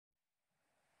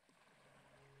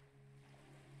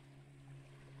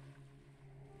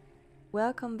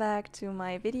Welcome back to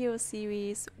my video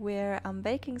series where I'm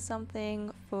baking something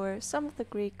for some of the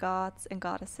Greek gods and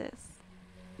goddesses.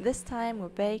 This time we're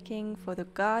baking for the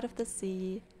god of the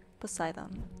sea,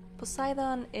 Poseidon.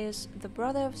 Poseidon is the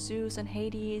brother of Zeus and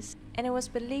Hades, and it was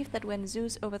believed that when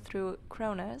Zeus overthrew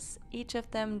Cronus, each of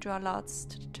them drew lots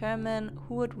to determine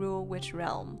who would rule which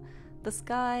realm: the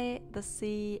sky, the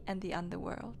sea, and the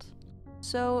underworld.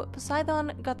 So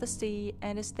Poseidon got the sea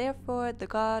and is therefore the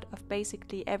god of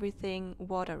basically everything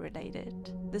water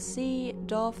related. The sea,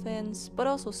 dolphins, but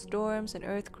also storms and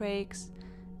earthquakes,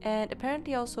 and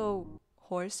apparently also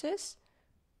horses?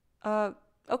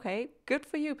 Okay, good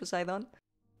for you, Poseidon.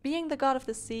 Being the god of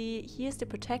the sea, he is the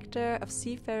protector of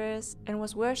seafarers and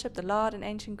was worshipped a lot in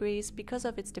ancient Greece because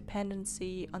of its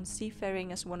dependency on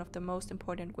seafaring as one of the most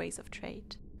important ways of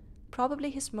trade.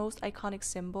 Probably his most iconic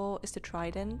symbol is the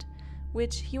trident,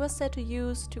 which he was said to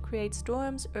use to create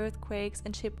storms, earthquakes,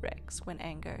 and shipwrecks when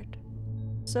angered.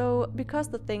 So, because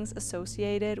the things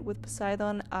associated with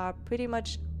Poseidon are pretty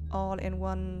much all in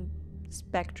one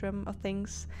spectrum of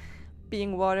things,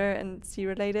 being water and sea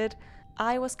related,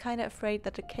 I was kinda afraid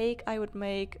that the cake I would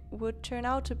make would turn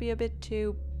out to be a bit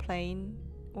too plain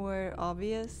or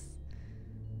obvious.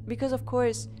 Because of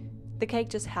course, the cake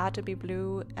just had to be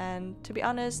blue, and to be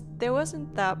honest, there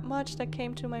wasn't that much that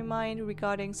came to my mind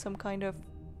regarding some kind of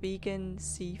vegan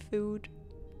seafood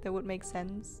that would make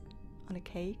sense on a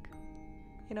cake,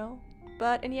 you know?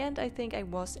 But in the end, I think I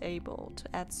was able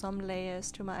to add some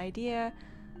layers to my idea,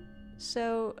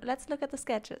 so let's look at the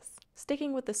sketches.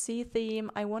 Sticking with the sea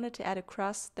theme, I wanted to add a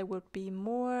crust that would be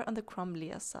more on the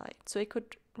crumblier side, so it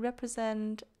could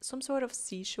represent some sort of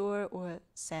seashore or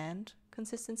sand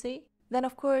consistency. Then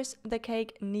of course the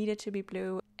cake needed to be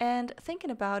blue, and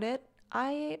thinking about it,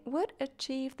 I would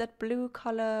achieve that blue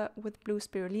color with blue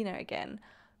spirulina again.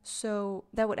 So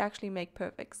that would actually make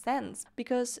perfect sense,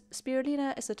 because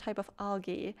spirulina is a type of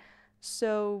algae.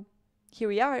 So here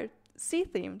we are, sea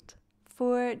themed.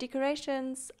 For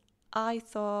decorations, I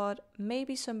thought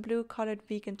maybe some blue colored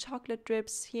vegan chocolate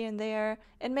drips here and there,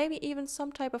 and maybe even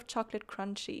some type of chocolate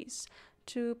crunchies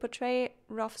to portray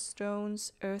rough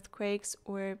stones, earthquakes,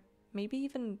 or maybe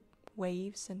even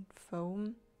waves and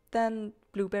foam. Then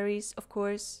blueberries, of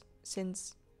course,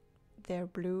 since they're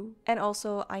blue. And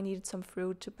also I needed some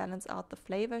fruit to balance out the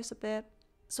flavors a bit.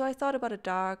 So I thought about a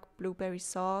dark blueberry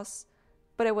sauce,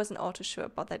 but I wasn't all too sure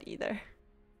about that either.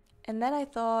 And then I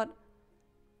thought,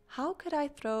 how could I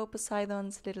throw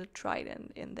Poseidon's little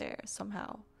trident in there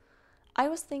somehow? I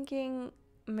was thinking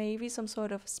maybe some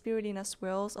sort of spirulina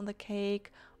swirls on the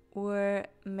cake, or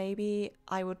maybe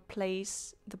I would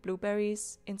place the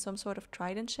blueberries in some sort of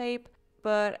trident shape,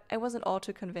 but I wasn't all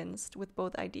too convinced with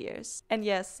both ideas. And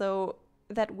yes, so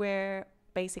that were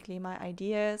basically my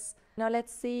ideas. Now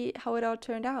let's see how it all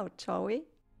turned out, shall we?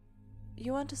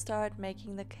 You want to start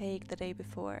making the cake the day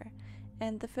before,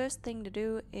 and the first thing to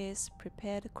do is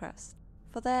prepare the crust.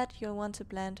 For that, you'll want to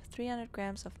blend 300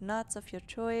 grams of nuts of your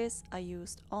choice. I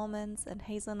used almonds and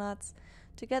hazelnuts,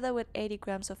 together with 80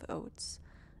 grams of oats.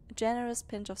 A generous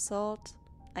pinch of salt,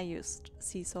 I used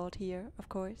sea salt here, of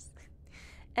course,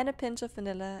 and a pinch of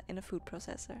vanilla in a food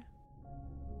processor.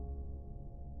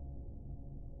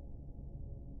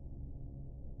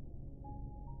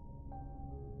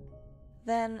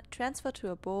 Then transfer to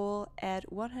a bowl, add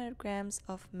 100 grams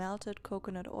of melted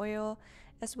coconut oil,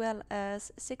 as well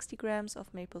as 60 grams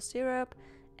of maple syrup,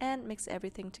 and mix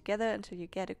everything together until you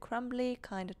get a crumbly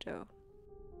kind of dough.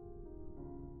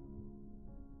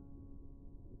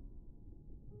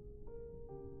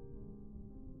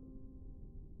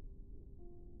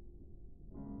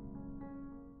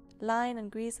 Line and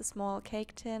grease a small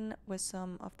cake tin with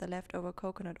some of the leftover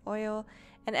coconut oil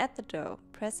and add the dough,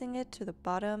 pressing it to the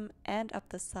bottom and up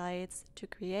the sides to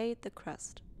create the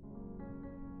crust.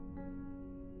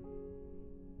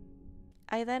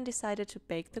 I then decided to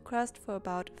bake the crust for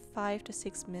about 5 to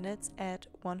 6 minutes at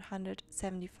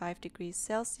 175 degrees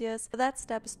Celsius. That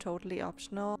step is totally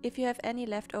optional. If you have any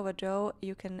leftover dough,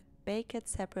 you can bake it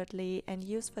separately and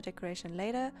use for decoration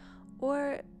later,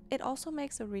 or it also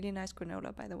makes a really nice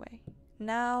granola, by the way.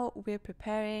 Now we're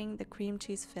preparing the cream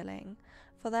cheese filling.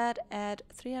 For that, add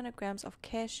 300 grams of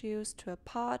cashews to a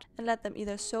pot and let them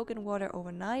either soak in water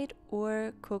overnight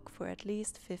or cook for at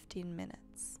least 15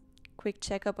 minutes. Quick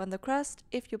checkup on the crust.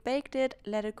 If you baked it,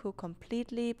 let it cool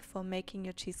completely before making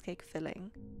your cheesecake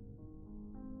filling.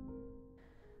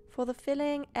 For the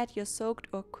filling, add your soaked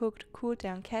or cooked cooled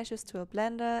down cashews to a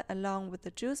blender along with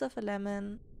the juice of a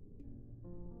lemon,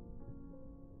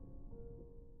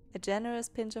 a generous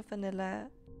pinch of vanilla,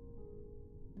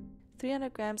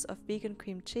 300 grams of vegan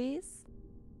cream cheese,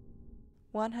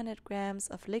 100 grams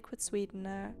of liquid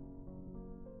sweetener,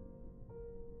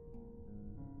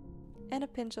 and a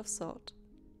pinch of salt.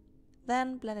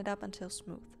 Then blend it up until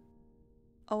smooth.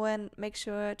 Oh, and make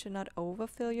sure to not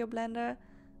overfill your blender.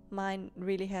 Mine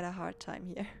really had a hard time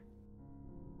here.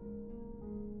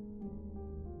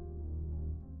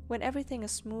 When everything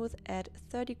is smooth, add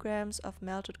 30 grams of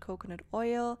melted coconut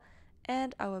oil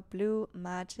and our blue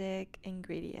magic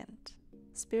ingredient,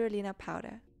 spirulina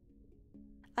powder.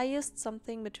 I used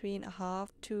something between a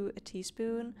half to a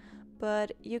teaspoon,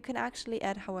 but you can actually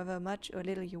add however much or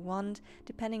little you want,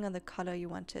 depending on the color you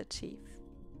want to achieve.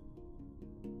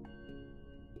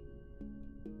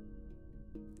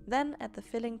 Then add the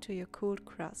filling to your cooled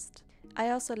crust.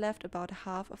 I also left about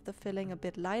half of the filling a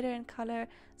bit lighter in color,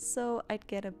 so I'd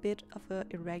get a bit of an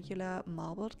irregular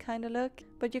marbled kind of look.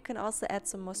 But you can also add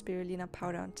some more spirulina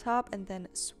powder on top and then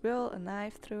swirl a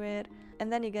knife through it, and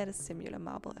then you get a similar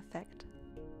marble effect.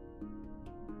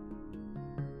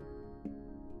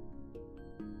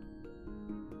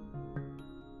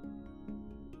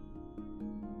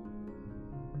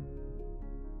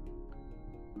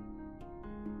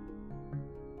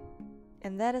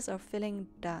 And that is our filling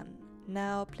done.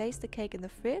 Now place the cake in the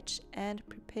fridge and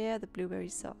prepare the blueberry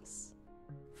sauce.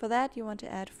 For that you want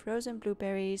to add frozen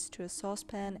blueberries to a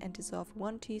saucepan and dissolve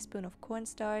 1 teaspoon of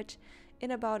cornstarch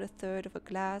in about 1/3 of a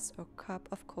glass or cup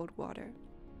of cold water.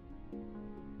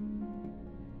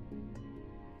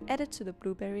 Add it to the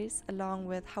blueberries along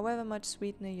with however much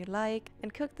sweetener you like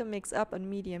and cook the mix up on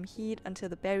medium heat until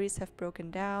the berries have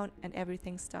broken down and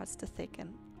everything starts to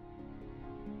thicken.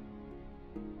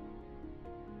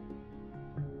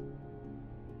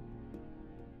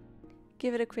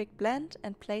 Give it a quick blend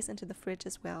and place into the fridge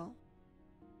as well.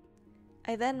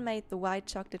 I then made the white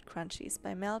chocolate crunchies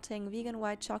by melting vegan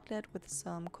white chocolate with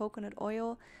some coconut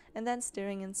oil and then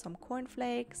stirring in some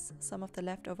cornflakes, some of the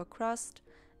leftover crust,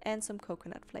 and some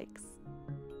coconut flakes.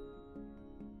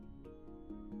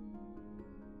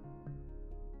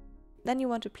 Then you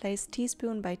want to place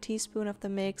teaspoon by teaspoon of the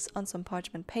mix on some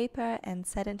parchment paper and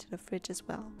set into the fridge as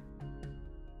well.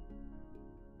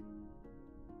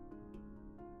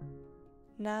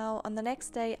 Now, on the next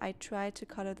day, I tried to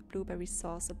color the blueberry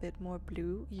sauce a bit more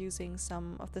blue using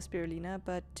some of the spirulina,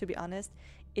 but to be honest,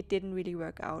 it didn't really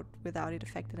work out without it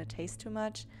affecting the taste too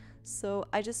much. So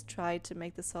I just tried to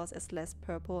make the sauce as less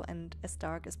purple and as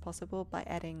dark as possible by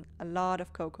adding a lot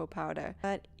of cocoa powder.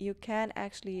 But you can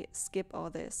actually skip all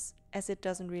this, as it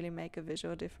doesn't really make a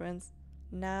visual difference.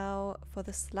 Now, for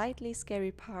the slightly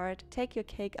scary part, take your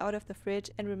cake out of the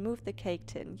fridge and remove the cake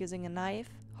tin using a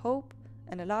knife, hope,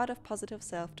 and a lot of positive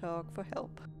self-talk for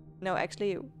help. No,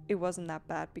 actually, it wasn't that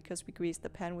bad because we greased the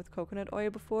pan with coconut oil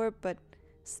before, but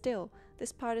still,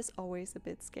 this part is always a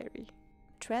bit scary.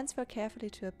 Transfer carefully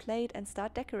to a plate and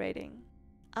start decorating.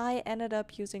 I ended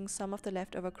up using some of the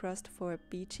leftover crust for a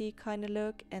beachy kind of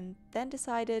look and then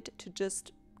decided to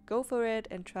just go for it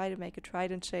and try to make a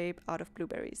trident shape out of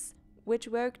blueberries, which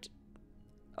worked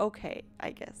okay,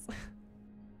 I guess.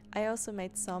 I also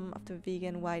made some of the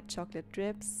vegan white chocolate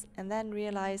drips and then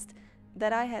realized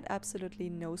that I had absolutely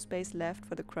no space left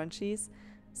for the crunchies,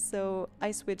 so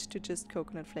I switched to just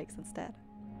coconut flakes instead.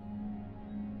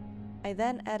 I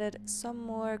then added some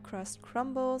more crust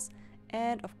crumbles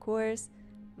and, of course,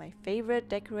 my favorite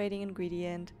decorating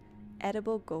ingredient,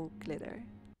 edible gold glitter.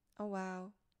 Oh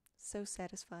wow, so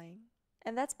satisfying.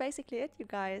 And that's basically it, you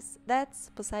guys. That's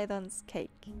Poseidon's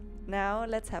cake. Now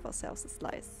let's have ourselves a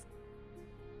slice.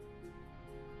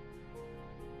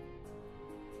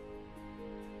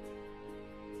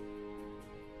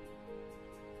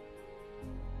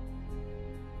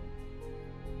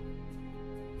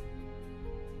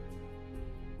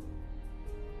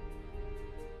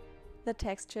 The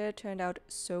texture turned out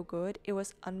so good, it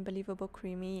was unbelievable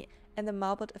creamy and the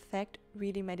marbled effect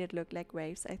really made it look like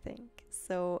waves, I think.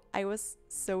 So I was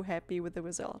so happy with the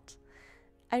result.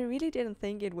 I really didn't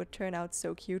think it would turn out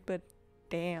so cute, but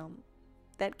damn,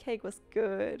 that cake was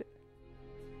good.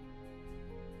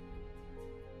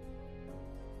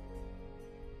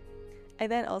 I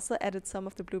then also added some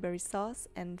of the blueberry sauce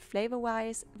and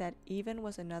flavor-wise, that even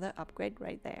was another upgrade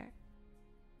right there.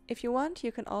 If you want,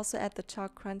 you can also add the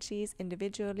chalk crunchies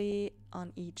individually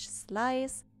on each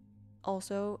slice.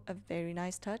 Also a very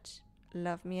nice touch.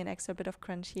 Love me an extra bit of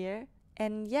crunch here.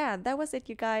 And yeah, that was it,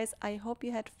 you guys. I hope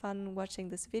you had fun watching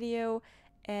this video.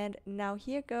 And now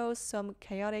here goes some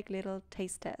chaotic little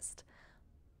taste test.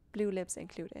 Blue lips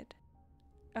included.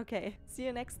 Okay, see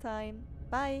you next time.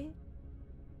 Bye!